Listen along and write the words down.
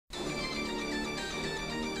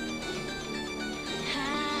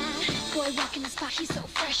Boy walking the spot, he's so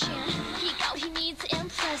fresh and he out, he needs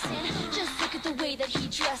impressing. Just look at the way that he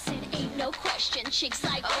dressing, ain't no question. Chicks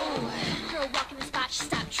like, oh, girl walking the spot, she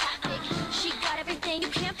stopped traffic. She got everything, you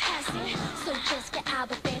can't pass it. So just get out,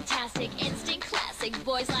 but fantastic, instant classic.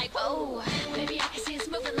 Boys like, whoa, baby I can see us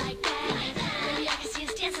moving like that. Baby I can see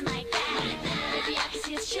us dancing like that. Baby I can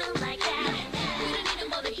see us chilling like that. We don't need no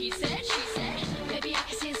more than he said, she said. Baby I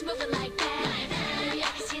can see us moving like that. Baby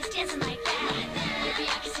I can see us dancing like that. Baby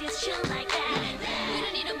I can see us chilling like that. We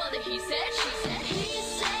don't need no more than he said, she said. He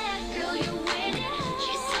said, girl you're winning.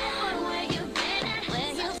 She said, boy where you been at?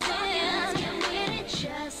 Where you been? Let's get with it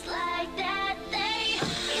just like that.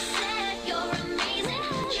 He said you're amazing.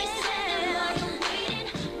 She said while you're waiting,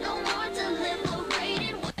 no more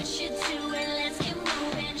deliberating. What you doing? Let's get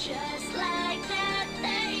moving just like that.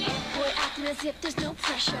 Boy acting as if there's no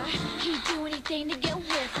pressure. He'd do anything to get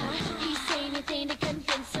with her. He'd say anything to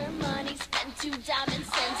convince her. Money spent, 2 diamonds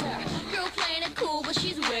sent her. Girl playing it cool, but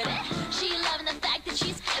she's with it. She loving the fact that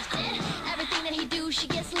she's gifted. Everything that he do, she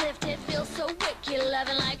gets lifted. Feels so wicked,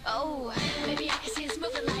 loving like, oh, baby I can see us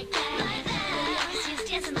moving like that. Baby I can see us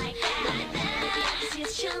dancing like that. Baby I can see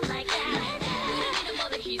us chilling like that. We don't need no more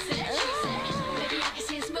than he said, she said. Baby I can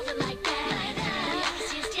see us moving like that. Baby I can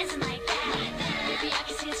see us dancing like that. Baby I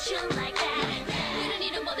can see us chilling like that. We don't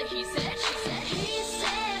need no more than he said, she said. He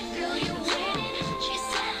said, girl you're winning. She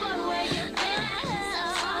said, boy where you been at? Stop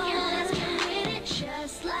talking, let's get with it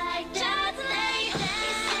just like that. He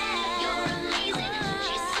said you're amazing.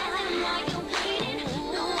 She said that while you're waiting,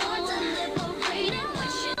 no more deliberating.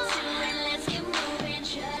 What you doing? Let's get moving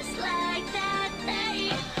just like that.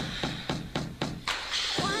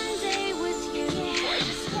 One day with you, or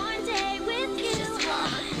just one day with you. Just all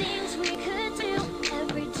the things we could do.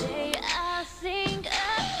 Every day I think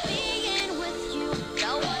of being with you.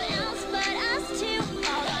 No one else but us two.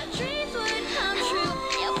 All our dreams would come true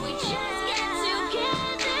if we just get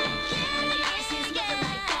together. Baby I can see us moving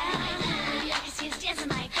like that. Baby I can see us dancing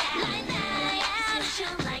like that. Baby I can see us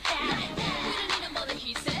chilling like that. We don't need no more than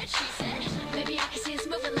he said, she said. Baby I can see us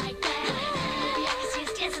moving like that. Baby I can see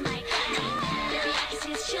us dancing like that. Baby I can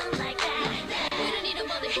see us chilling like that. We don't need no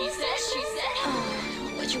more than he said, she said.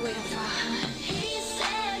 What you waiting for? He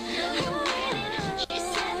said, girl you're winning. She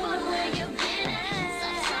said, boy where you been at?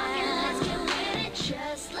 Stop talking, let's get with it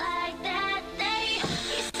just like that.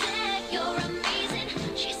 He said you're amazing.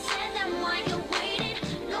 She said that while you're waiting,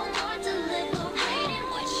 no more deliberating.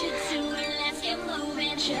 What you doing? Let's get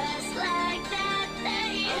moving just like that.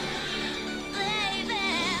 Baby,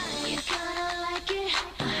 you're gonna like it.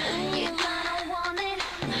 You're gonna want it.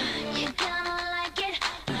 You're gonna like it.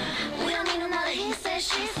 We don't need no more than he said,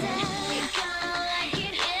 she said. You're gonna like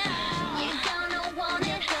it. You're gonna want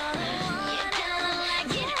it. You're gonna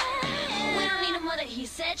like it. We don't need no more than he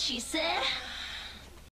said, she said.